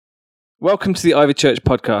Welcome to the Ivy Church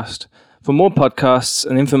podcast. For more podcasts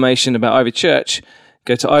and information about Ivy Church,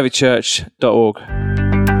 go to ivychurch.org.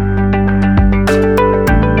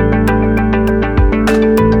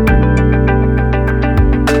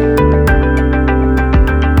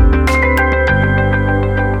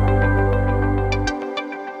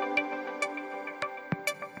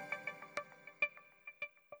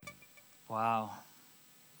 Wow,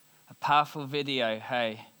 a powerful video,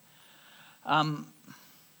 hey.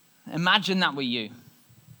 Imagine that were you.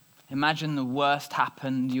 Imagine the worst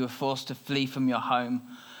happened, you were forced to flee from your home.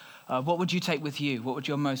 What would you take with you? What would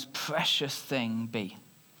your most precious thing be?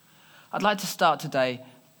 I'd like to start today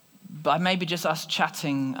by maybe just us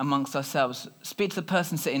chatting amongst ourselves. Speak to the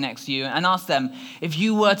person sitting next to you and ask them, if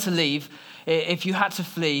you were to leave, if you had to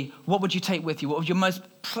flee, what would you take with you? What would your most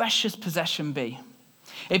precious possession be?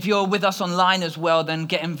 If you're with us online as well, then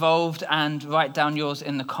get involved and write down yours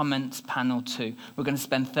in the comments panel too. We're going to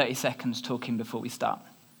spend 30 seconds talking before we start.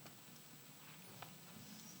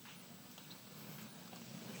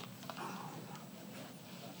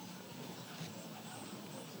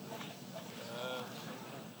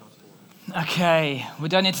 Okay, we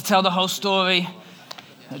don't need to tell the whole story.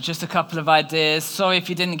 Just a couple of ideas. Sorry if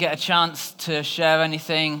you didn't get a chance to share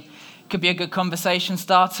anything. Could be a good conversation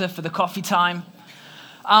starter for the coffee time.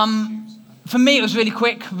 For me, it was really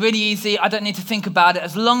quick, really easy. I don't need to think about it.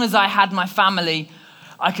 As long as I had my family,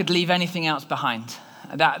 I could leave anything else behind.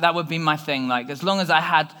 That would be my thing. Like, as long as I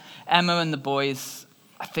had Emma and the boys,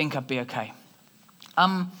 I think I'd be okay.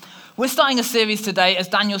 We're starting a series today, as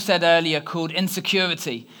Daniel said earlier, called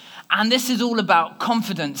Insecurity. And this is all about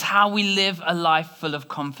confidence, how we live a life full of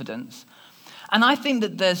confidence. And I think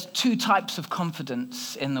that there's two types of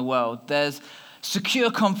confidence in the world. There's secure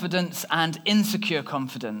confidence and insecure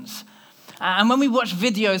confidence. And when we watch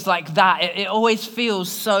videos like that, it always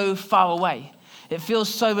feels so far away. It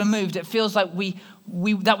feels so removed. It feels like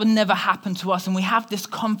that would never happen to us, and we have this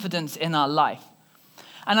confidence in our life.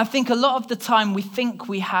 And I think a lot of the time we think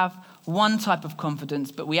we have one type of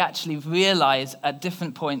confidence, but we actually realize at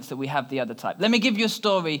different points that we have the other type. Let me give you a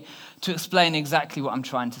story to explain exactly what I'm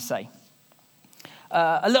trying to say.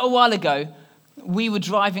 A little while ago, we were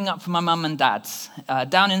driving up from my mum and dad's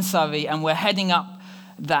down in Surrey, and we're heading up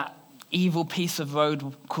that evil piece of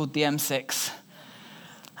road called the M6.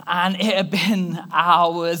 And it had been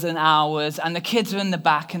hours and hours, and the kids were in the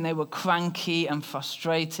back, and they were cranky and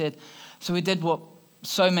frustrated. So we did what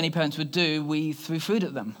so many parents would do. We threw food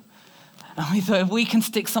at them. And we thought, if we can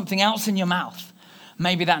stick something else in your mouth,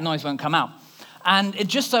 maybe that noise won't come out. And it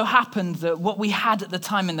just so happened that what we had at the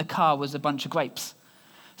time in the car was a bunch of grapes.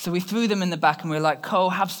 So we threw them in the back, and we were like, Cole,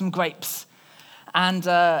 have some grapes. And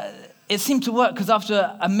it seemed to work, because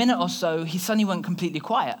after a minute or so, he suddenly went completely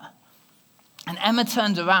quiet. And Emma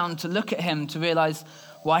turned around to look at him to realize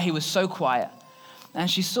why he was so quiet. And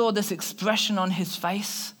she saw this expression on his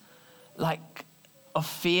face, like of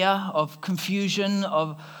fear, of confusion,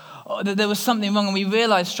 that there was something wrong. And we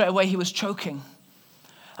realized straight away he was choking.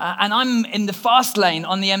 And I'm in the fast lane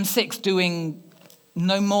on the M6 doing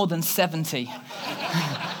no more than 70.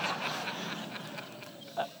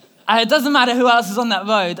 And it doesn't matter who else is on that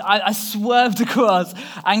road. I swerved across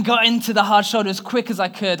and got into the hard shoulder as quick as I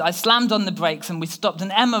could. I slammed on the brakes and we stopped. And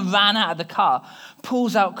Emma ran out of the car,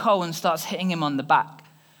 pulls out Cole and starts hitting him on the back.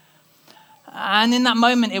 And in that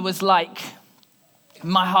moment, it was like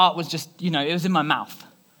my heart was just, it was in my mouth.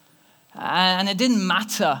 And it didn't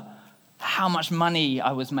matter how much money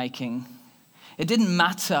I was making. It didn't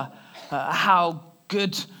matter how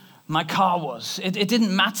good my car was. It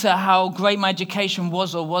didn't matter how great my education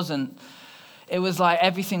was or wasn't. It was like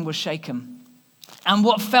everything was shaken. And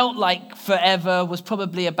what felt like forever was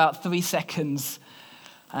probably about 3 seconds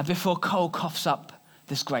before Cole coughs up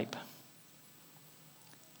this grape.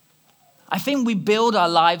 I think we build our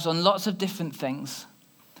lives on lots of different things.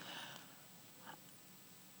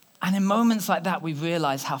 And in moments like that, we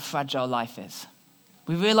realize how fragile life is.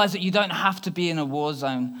 We realize that you don't have to be in a war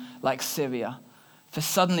zone like Syria for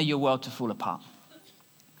suddenly your world to fall apart.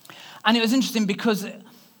 And it was interesting because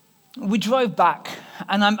we drove back,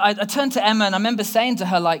 and I turned to Emma, and I remember saying to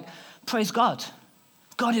her, like, praise God.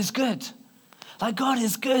 God is good. Like, God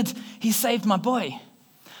is good. He saved my boy.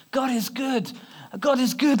 God is good. God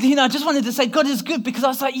is good. I just wanted to say God is good because I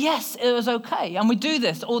was like, yes, it was okay. And we do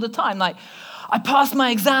this all the time. Like, I passed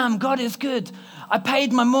my exam. God is good. I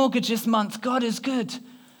paid my mortgage this month. God is good.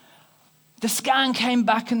 The scan came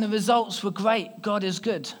back and the results were great. God is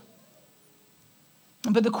good.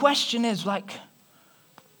 But the question is, like,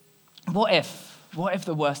 what if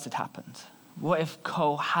the worst had happened? What if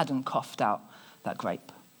Cole hadn't coughed out that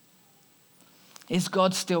grape? Is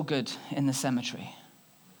God still good in the cemetery?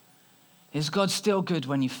 Is God still good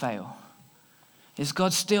when you fail? Is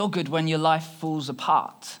God still good when your life falls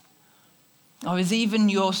apart? Or is even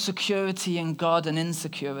your security in God an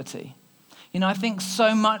insecurity? I think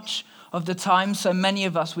so much of the time, so many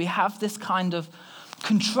of us, we have this kind of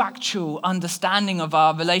contractual understanding of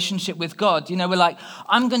our relationship with God. We're like,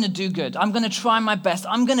 I'm going to do good. I'm going to try my best.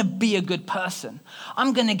 I'm going to be a good person.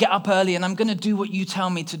 I'm going to get up early and I'm going to do what you tell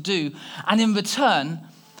me to do. And in return,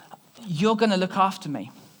 you're going to look after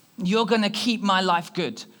me. You're going to keep my life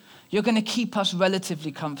good. You're going to keep us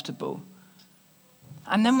relatively comfortable.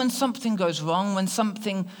 And then when something goes wrong, when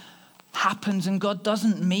something happens and God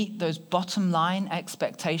doesn't meet those bottom line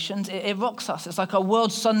expectations, it rocks us. It's like our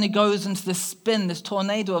world suddenly goes into this spin, this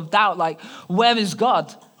tornado of doubt. Like, where is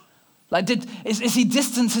God? Like, is he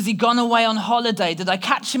distant? Has he gone away on holiday? Did I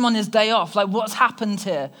catch him on his day off? Like, what's happened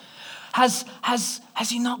here? Has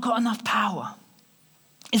he not got enough power?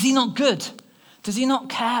 Is he not good? Does he not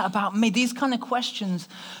care about me? These kind of questions,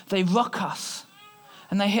 they rock us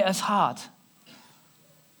and they hit us hard.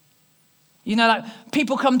 Like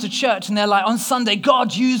people come to church and they're like, on Sunday,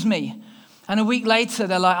 God, use me. And a week later,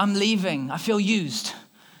 they're like, I'm leaving. I feel used.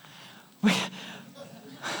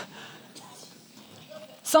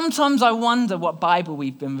 Sometimes I wonder what Bible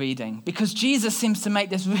we've been reading, because Jesus seems to make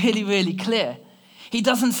this really, really clear. He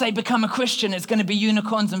doesn't say become a Christian, it's going to be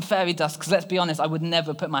unicorns and fairy dust, because let's be honest, I would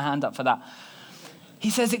never put my hand up for that. He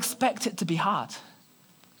says expect it to be hard.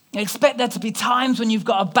 Expect there to be times when you've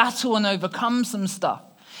got to battle and overcome some stuff.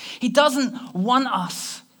 He doesn't want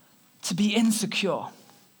us to be insecure.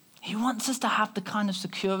 He wants us to have the kind of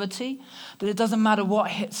security that it doesn't matter what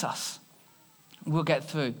hits us, we'll get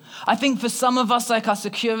through. I think for some of us, like, our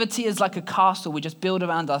security is like a castle we just build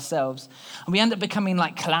around ourselves. And we end up becoming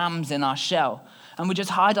like clams in our shell. And we just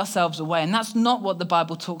hide ourselves away. And that's not what the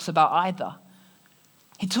Bible talks about either.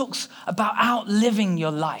 He talks about outliving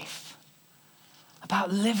your life.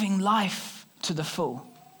 About living life to the full.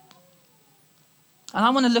 And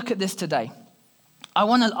I want to look at this today. I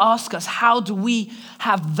want to ask us, how do we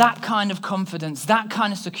have that kind of confidence, that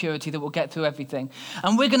kind of security that will get through everything?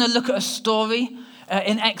 And we're going to look at a story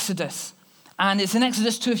in Exodus. And it's in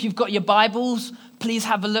Exodus 2. If you've got your Bibles, please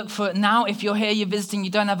have a look for it now. If you're here, you're visiting,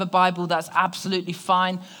 you don't have a Bible, that's absolutely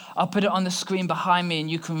fine. I'll put it on the screen behind me and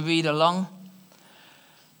you can read along.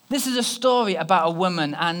 This is a story about a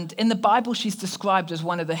woman, and in the Bible, she's described as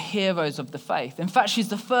one of the heroes of the faith. In fact, she's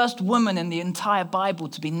the first woman in the entire Bible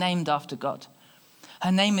to be named after God.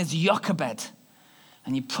 Her name is Jochebed,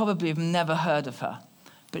 and you probably have never heard of her,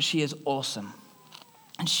 but she is awesome.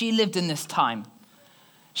 And she lived in this time.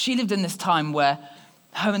 She lived in this time where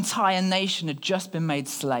her entire nation had just been made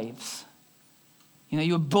slaves.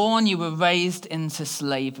 You were born, you were raised into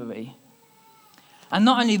slavery. And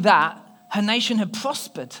not only that, her nation had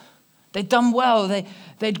prospered. They'd done well.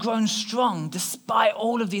 They'd grown strong. Despite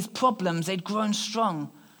all of these problems, they'd grown strong.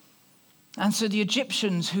 And so the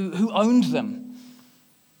Egyptians who owned them,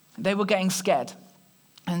 they were getting scared.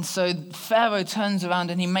 And so Pharaoh turns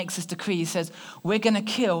around and he makes this decree. He says, we're going to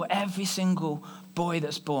kill every single boy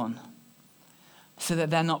that's born so that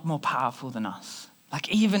they're not more powerful than us. Like,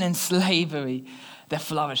 even in slavery, they're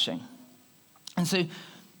flourishing. And so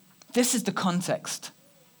this is the context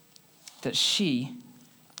that she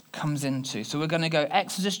comes into. So we're going to go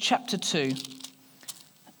Exodus chapter 2,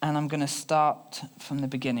 and I'm going to start from the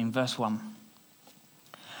beginning, verse 1.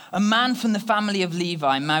 A man from the family of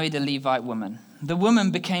Levi married a Levite woman. The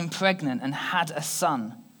woman became pregnant and had a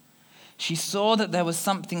son. She saw that there was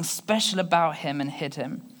something special about him and hid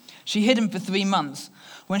him. She hid him for 3 months.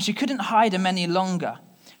 When she couldn't hide him any longer,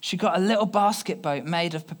 she got a little basket boat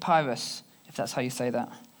made of papyrus, if that's how you say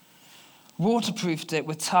that, waterproofed it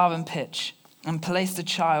with tar and pitch, and placed the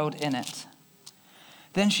child in it.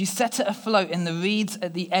 Then she set it afloat in the reeds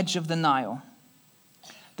at the edge of the Nile.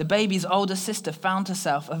 The baby's older sister found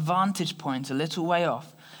herself a vantage point a little way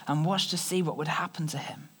off and watched to see what would happen to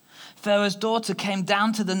him. Pharaoh's daughter came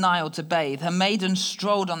down to the Nile to bathe. Her maiden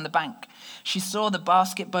strolled on the bank. She saw the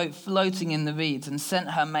basket boat floating in the reeds and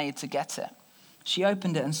sent her maid to get it. She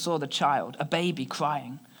opened it and saw the child, a baby,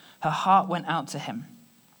 crying. Her heart went out to him.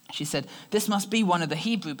 She said, "This must be one of the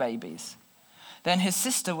Hebrew babies." Then his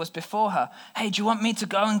sister was before her. "Hey, do you want me to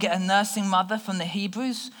go and get a nursing mother from the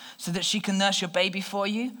Hebrews so that she can nurse your baby for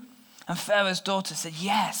you?" And Pharaoh's daughter said,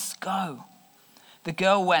 "Yes, go." The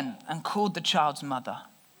girl went and called the child's mother.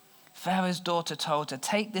 Pharaoh's daughter told her,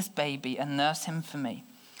 "Take this baby and nurse him for me.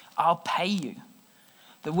 I'll pay you."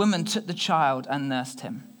 The woman took the child and nursed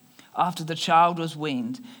him. After the child was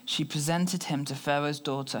weaned, she presented him to Pharaoh's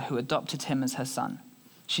daughter, who adopted him as her son.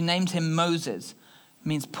 She named him Moses,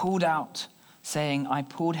 means pulled out, saying, "I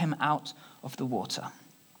pulled him out of the water."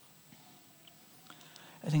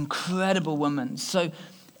 an incredible woman. So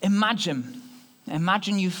imagine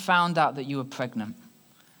you found out that you were pregnant.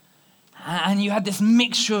 And you had this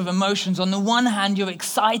mixture of emotions. On the one hand, you're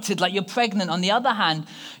excited, like you're pregnant. On the other hand,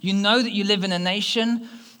 you know that you live in a nation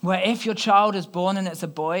where if your child is born and it's a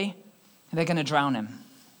boy, they're going to drown him.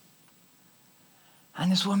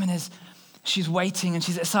 And this woman she's waiting and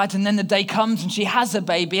she's excited. And then the day comes and she has a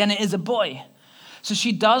baby and it is a boy. So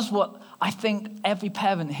she does what I think every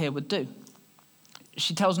parent here would do.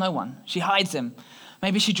 She tells no one. She hides him.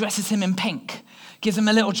 Maybe she dresses him in pink, gives him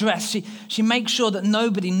a little dress. She makes sure that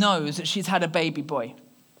nobody knows that she's had a baby boy.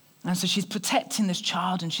 And so she's protecting this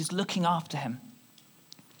child and she's looking after him.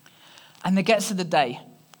 And there gets to the day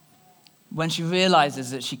when she realizes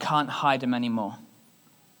that she can't hide him anymore.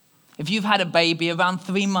 If you've had a baby around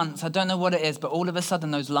 3 months, I don't know what it is, but all of a sudden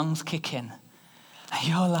those lungs kick in. And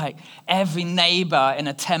you're like, every neighbor in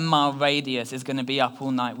a 10-mile radius is going to be up all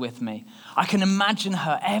night with me. I can imagine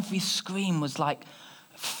her, every scream was like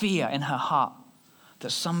fear in her heart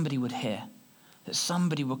that somebody would hear, that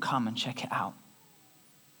somebody would come and check it out.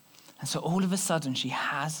 And so all of a sudden she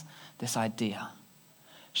has this idea.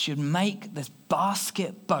 She would make this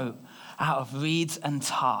basket boat out of reeds and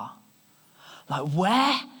tar. Like,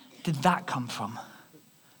 where did that come from?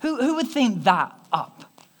 Who would think that up?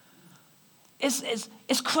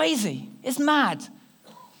 It's crazy. It's mad.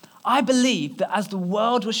 I believe that as the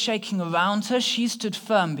world was shaking around her, she stood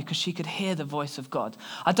firm because she could hear the voice of God.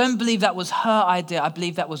 I don't believe that was her idea. I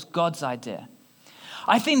believe that was God's idea.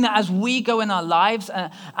 I think that as we go in our lives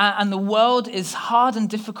and the world is hard and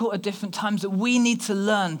difficult at different times, that we need to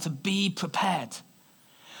learn to be prepared.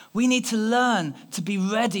 We need to learn to be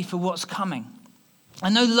ready for what's coming. I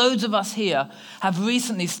know loads of us here have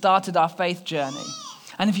recently started our faith journey.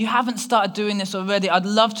 And if you haven't started doing this already, I'd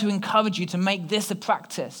love to encourage you to make this a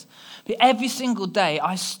practice. But every single day,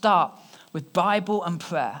 I start with Bible and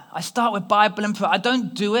prayer. I start with Bible and prayer. I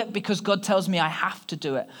don't do it because God tells me I have to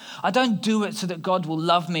do it. I don't do it so that God will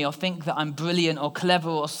love me or think that I'm brilliant or clever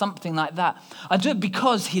or something like that. I do it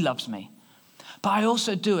because he loves me. But I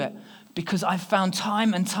also do it because I've found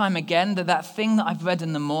time and time again that thing that I've read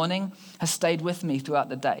in the morning has stayed with me throughout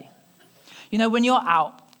the day. You know, when you're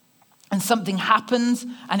out and something happens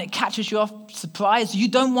and it catches you off surprise, you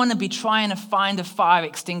don't want to be trying to find a fire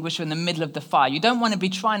extinguisher in the middle of the fire. You don't want to be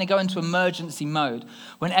trying to go into emergency mode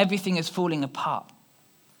when everything is falling apart.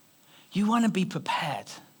 You want to be prepared.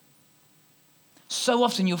 So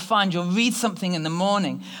often you'll find you'll read something in the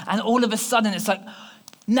morning and all of a sudden it's like,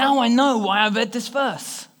 now I know why I read this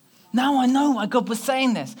verse. Now I know why God was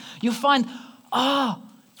saying this. You'll find,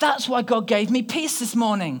 that's why God gave me peace this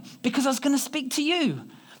morning, because I was going to speak to you.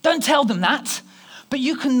 Don't tell them that, but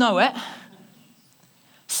you can know it.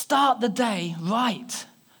 Start the day right.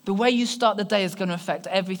 The way you start the day is going to affect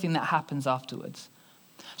everything that happens afterwards.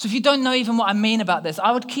 So if you don't know even what I mean about this,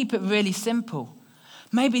 I would keep it really simple.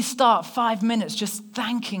 Maybe start 5 minutes just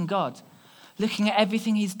thanking God, looking at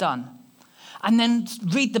everything he's done. And then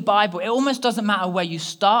read the Bible. It almost doesn't matter where you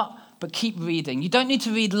start, but keep reading. You don't need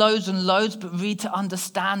to read loads and loads, but read to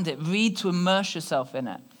understand it. Read to immerse yourself in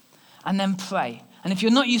it. And then pray. And if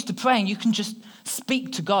you're not used to praying, you can just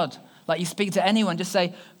speak to God like you speak to anyone. Just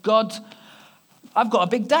say, God, I've got a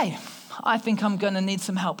big day. I think I'm going to need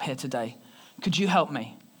some help here today. Could you help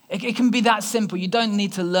me? It can be that simple. You don't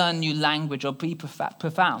need to learn new language or be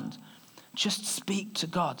profound. Just speak to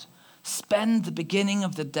God. Spend the beginning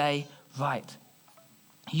of the day right.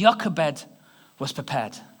 Jochebed was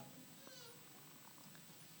prepared.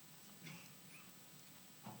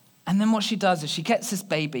 And then what she does is she gets this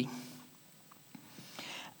baby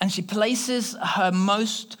and she places her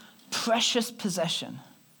most precious possession,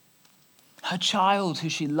 her child who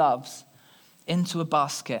she loves, into a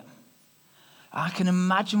basket. I can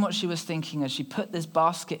imagine what she was thinking as she put this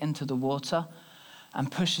basket into the water and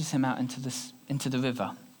pushes him out into the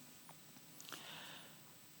river.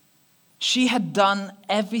 She had done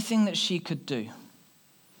everything that she could do.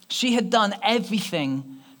 She had done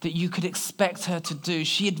everything that you could expect her to do.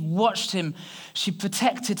 She had watched him, she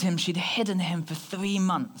protected him, she'd hidden him for 3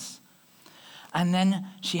 months. And then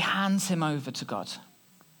she hands him over to God.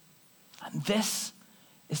 And this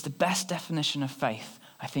is the best definition of faith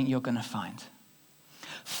I think you're going to find.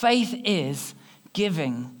 Faith is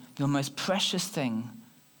giving your most precious thing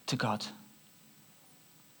to God.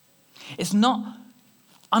 It's not,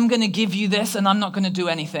 I'm going to give you this and I'm not going to do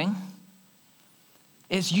anything.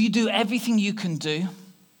 It's you do everything you can do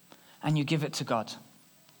and you give it to God.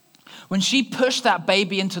 When she pushed that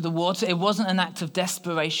baby into the water, it wasn't an act of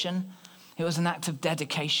desperation. It was an act of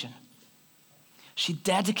dedication. She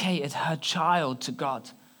dedicated her child to God.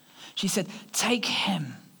 She said, take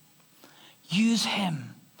him. Use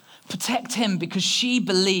him. Protect him, because she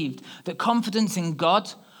believed that confidence in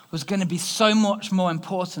God was going to be so much more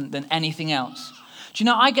important than anything else. Do you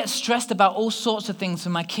know, I get stressed about all sorts of things for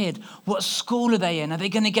my kid. What school are they in? Are they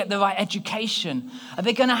going to get the right education? Are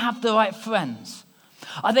they going to have the right friends?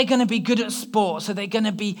 Are they going to be good at sports? Are they going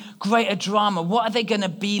to be great at drama? What are they going to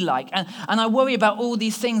be like? And I worry about all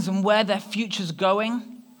these things and where their future's going.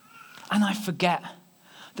 And I forget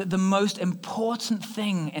that the most important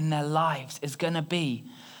thing in their lives is going to be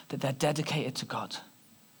that they're dedicated to God.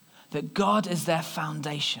 That God is their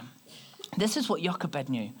foundation. This is what Jochebed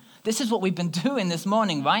knew. This is what we've been doing this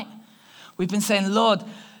morning, right? We've been saying, Lord,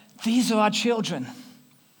 these are our children.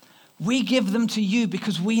 We give them to you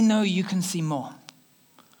because we know you can see more.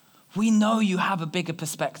 We know you have a bigger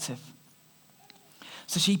perspective.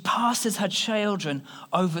 So she passes her children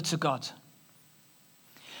over to God.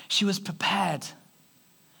 She was prepared.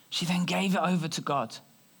 She then gave it over to God.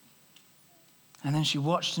 And then she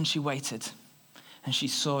watched and she waited. And she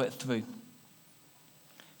saw it through.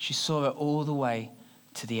 She saw it all the way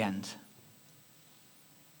to the end.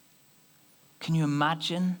 Can you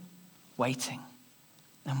imagine waiting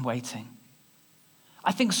and waiting?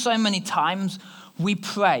 I think so many times we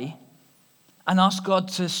pray and ask God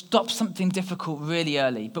to stop something difficult really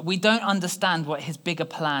early, but we don't understand what his bigger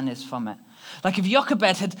plan is from it. Like if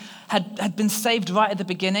Jochebed had been saved right at the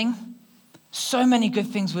beginning, so many good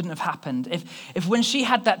things wouldn't have happened. If when she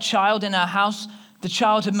had that child in her house, the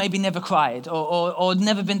child had maybe never cried or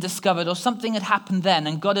never been discovered, or something had happened then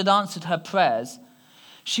and God had answered her prayers,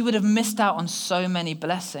 she would have missed out on so many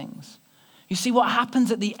blessings. You see, what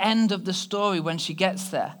happens at the end of the story when she gets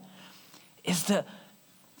there is that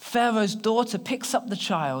Pharaoh's daughter picks up the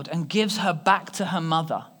child and gives her back to her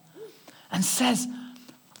mother and says,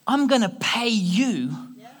 I'm going to pay you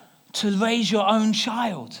to raise your own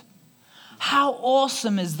child. How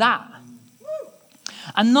awesome is that?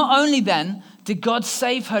 And not only then did God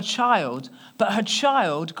save her child, but her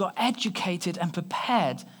child got educated and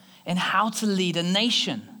prepared in how to lead a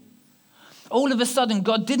nation. All of a sudden,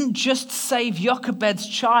 God didn't just save Jochebed's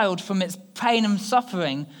child from its pain and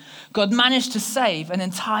suffering. God managed to save an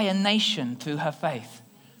entire nation through her faith.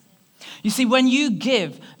 You see, when you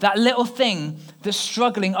give that little thing that's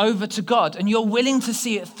struggling over to God and you're willing to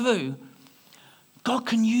see it through, God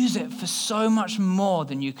can use it for so much more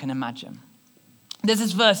than you can imagine. There's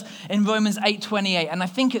this verse in Romans 8:28, and I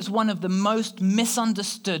think it's one of the most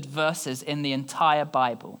misunderstood verses in the entire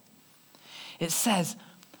Bible. It says,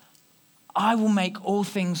 I will make all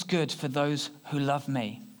things good for those who love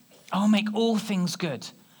me. I will make all things good.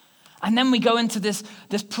 And then we go into this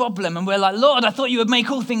problem and we're like, Lord, I thought you would make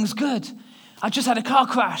all things good. I just had a car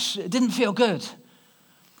crash. It didn't feel good.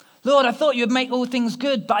 Lord, I thought you would make all things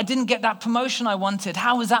good, but I didn't get that promotion I wanted.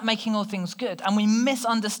 How is that making all things good? And we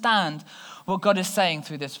misunderstand what God is saying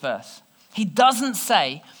through this verse. He doesn't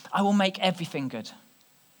say, I will make everything good.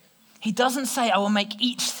 He doesn't say, I will make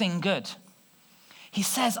each thing good. He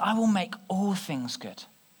says, I will make all things good.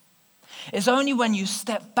 It's only when you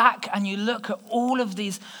step back and you look at all of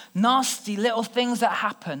these nasty little things that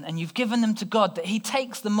happen and you've given them to God that he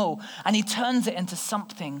takes them all and he turns it into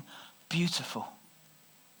something beautiful.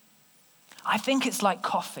 I think it's like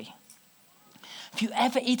coffee. Have you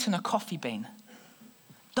ever eaten a coffee bean?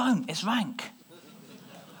 Don't, it's rank.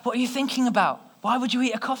 What are you thinking about? Why would you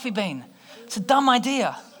eat a coffee bean? It's a dumb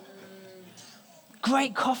idea.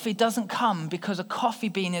 Great coffee doesn't come because a coffee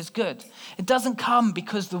bean is good. It doesn't come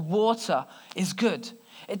because the water is good.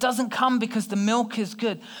 It doesn't come because the milk is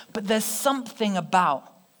good. But there's something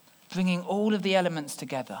about bringing all of the elements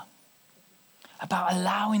together, about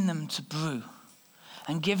allowing them to brew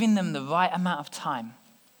and giving them the right amount of time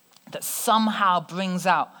that somehow brings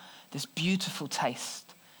out this beautiful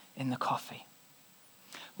taste in the coffee.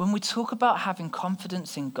 When we talk about having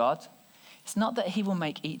confidence in God, it's not that he will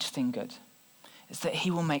make each thing good. It's that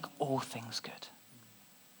he will make all things good.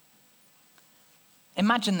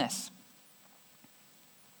 Imagine this.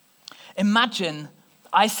 Imagine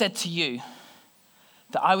I said to you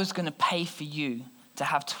that I was going to pay for you to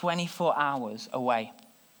have 24 hours away,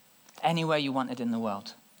 anywhere you wanted in the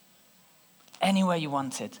world. Anywhere you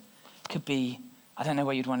wanted. Could be, I don't know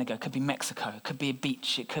where you'd want to go. It could be Mexico. It could be a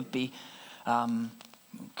beach. It could be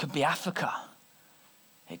Africa.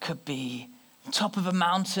 It could be top of a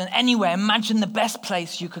mountain, anywhere. Imagine the best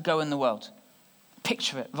place you could go in the world.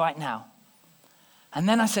 Picture it right now. And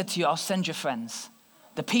then I said to you, I'll send your friends.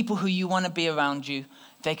 The people who you want to be around you,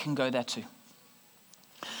 they can go there too.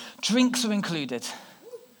 Drinks are included.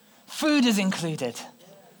 Food is included.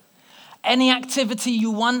 Any activity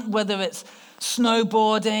you want, whether it's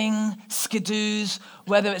snowboarding, skidoos,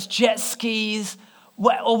 whether it's jet skis,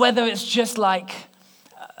 or whether it's just like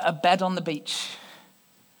a bed on the beach.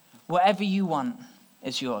 Whatever you want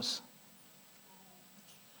is yours.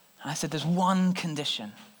 And I said, there's one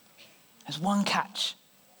condition. There's one catch.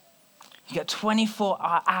 You get 24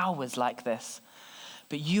 hours like this,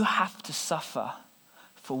 but you have to suffer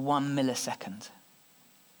for 1 millisecond.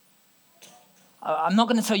 I'm not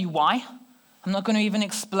going to tell you why. I'm not going to even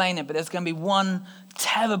explain it, but there's going to be one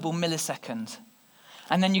terrible millisecond.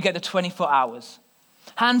 And then you get the 24 hours.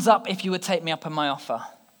 Hands up if you would take me up on my offer.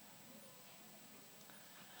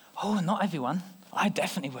 Oh, not everyone. I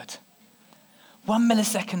definitely would. 1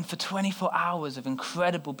 millisecond for 24 hours of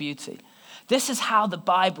incredible beauty. This is how the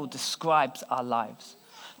Bible describes our lives.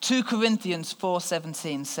 2 Corinthians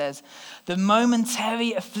 4:17 says, the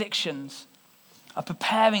momentary afflictions are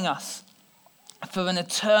preparing us for an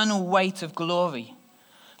eternal weight of glory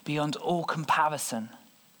beyond all comparison.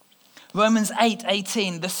 Romans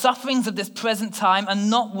 8:18, the sufferings of this present time are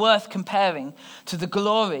not worth comparing to the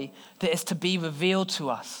glory that is to be revealed to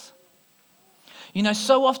us. You know,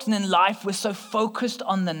 so often in life, we're so focused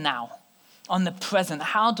on the now, on the present.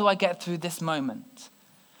 How do I get through this moment?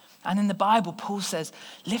 And in the Bible, Paul says,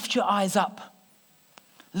 lift your eyes up.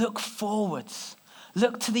 Look forwards.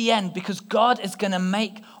 Look to the end, because God is going to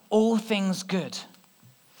make all things good.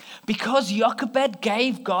 Because Jochebed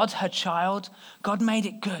gave God her child, God made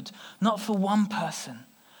it good, not for one person,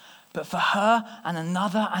 but for her and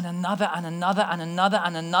another and another and another and another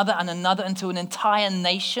and another and another, until an entire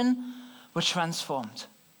nation were transformed.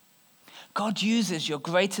 God uses your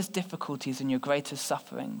greatest difficulties and your greatest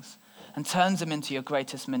sufferings and turns them into your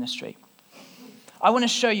greatest ministry. I want to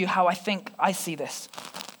show you how I see this.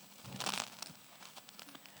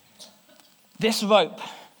 This rope,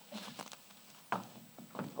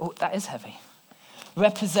 oh, that is heavy,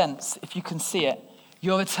 represents, if you can see it,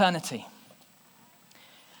 your eternity.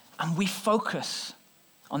 And we focus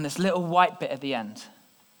on this little white bit at the end.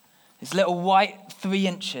 This little white 3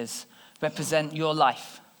 inches represent your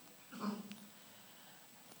life.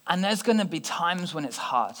 And there's going to be times when it's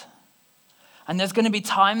hard. And there's going to be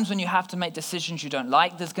times when you have to make decisions you don't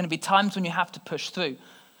like. There's going to be times when you have to push through.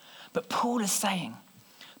 But Paul is saying,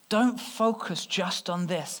 don't focus just on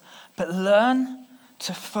this, but learn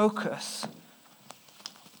to focus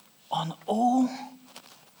on all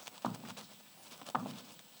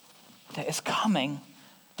that is coming.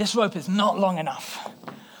 This rope is not long enough.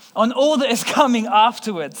 On all that is coming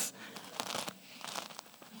afterwards.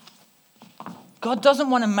 God doesn't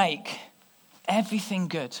want to make everything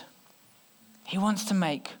good. He wants to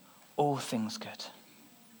make all things good.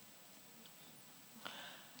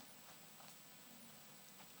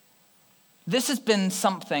 This has been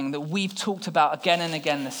something that we've talked about again and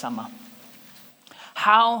again this summer.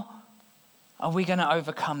 How are we going to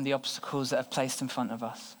overcome the obstacles that are placed in front of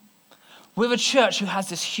us? We're a church who has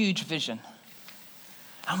this huge vision.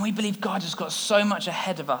 And we believe God has got so much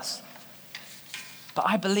ahead of us. But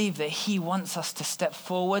I believe that he wants us to step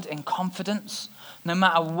forward in confidence, no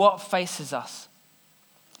matter what faces us.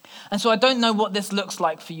 And so I don't know what this looks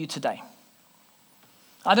like for you today.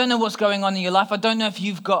 I don't know what's going on in your life. I don't know if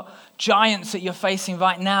you've got giants that you're facing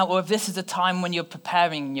right now, or if this is a time when you're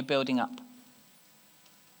preparing and you're building up.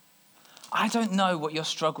 I don't know what your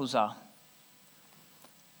struggles are.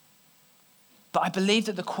 But I believe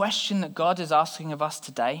that the question that God is asking of us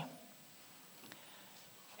today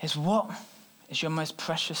is, what is your most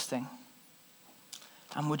precious thing?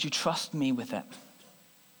 And would you trust me with it?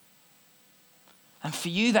 And for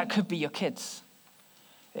you, that could be your kids.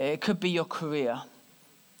 It could be your career.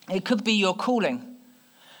 It could be your calling.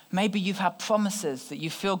 Maybe you've had promises that you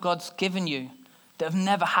feel God's given you that have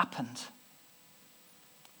never happened.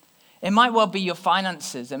 It might well be your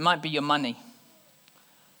finances. It might be your money.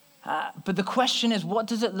 But the question is, what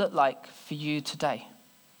does it look like for you today?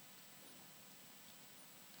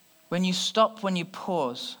 When you stop, when you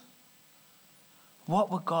pause, what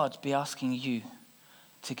would God be asking you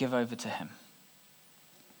to give over to him?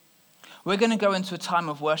 We're going to go into a time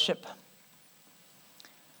of worship.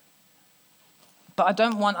 But I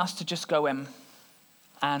don't want us to just go in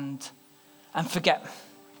and forget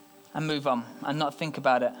and move on and not think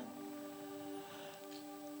about it.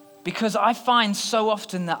 Because I find so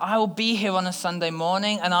often that I will be here on a Sunday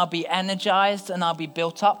morning and I'll be energized and I'll be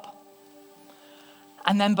built up.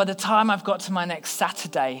 And then by the time I've got to my next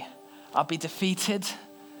Saturday, I'll be defeated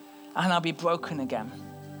and I'll be broken again.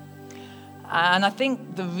 And I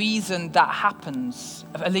think the reason that happens,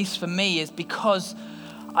 at least for me, is because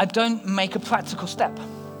I don't make a practical step.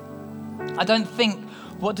 I don't think,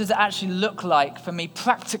 what does it actually look like for me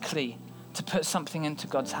practically to put something into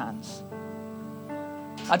God's hands?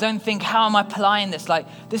 I don't think, how am I applying this? Like,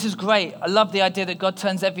 this is great. I love the idea that God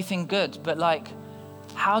turns everything good, but like,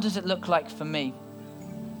 how does it look like for me?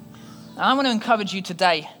 And I want to encourage you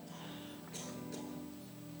today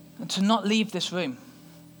to not leave this room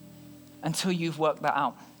until you've worked that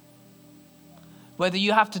out. Whether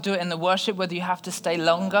you have to do it in the worship, whether you have to stay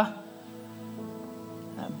longer,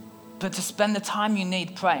 but to spend the time you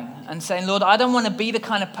need praying and saying, Lord, I don't want to be the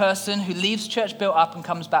kind of person who leaves church built up and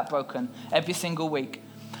comes back broken every single week.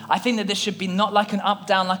 I think that this should be not like an up,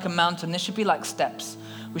 down, like a mountain. This should be like steps.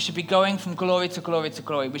 We should be going from glory to glory to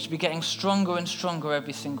glory. We should be getting stronger and stronger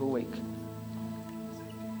every single week.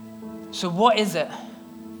 So what is it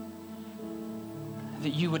that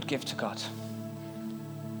you would give to God?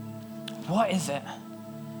 What is it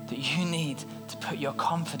that you need to put your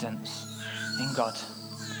confidence in God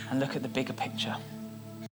and look at the bigger picture?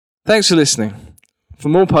 Thanks for listening. For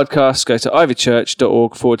more podcasts, go to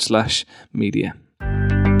ivychurch.org/media.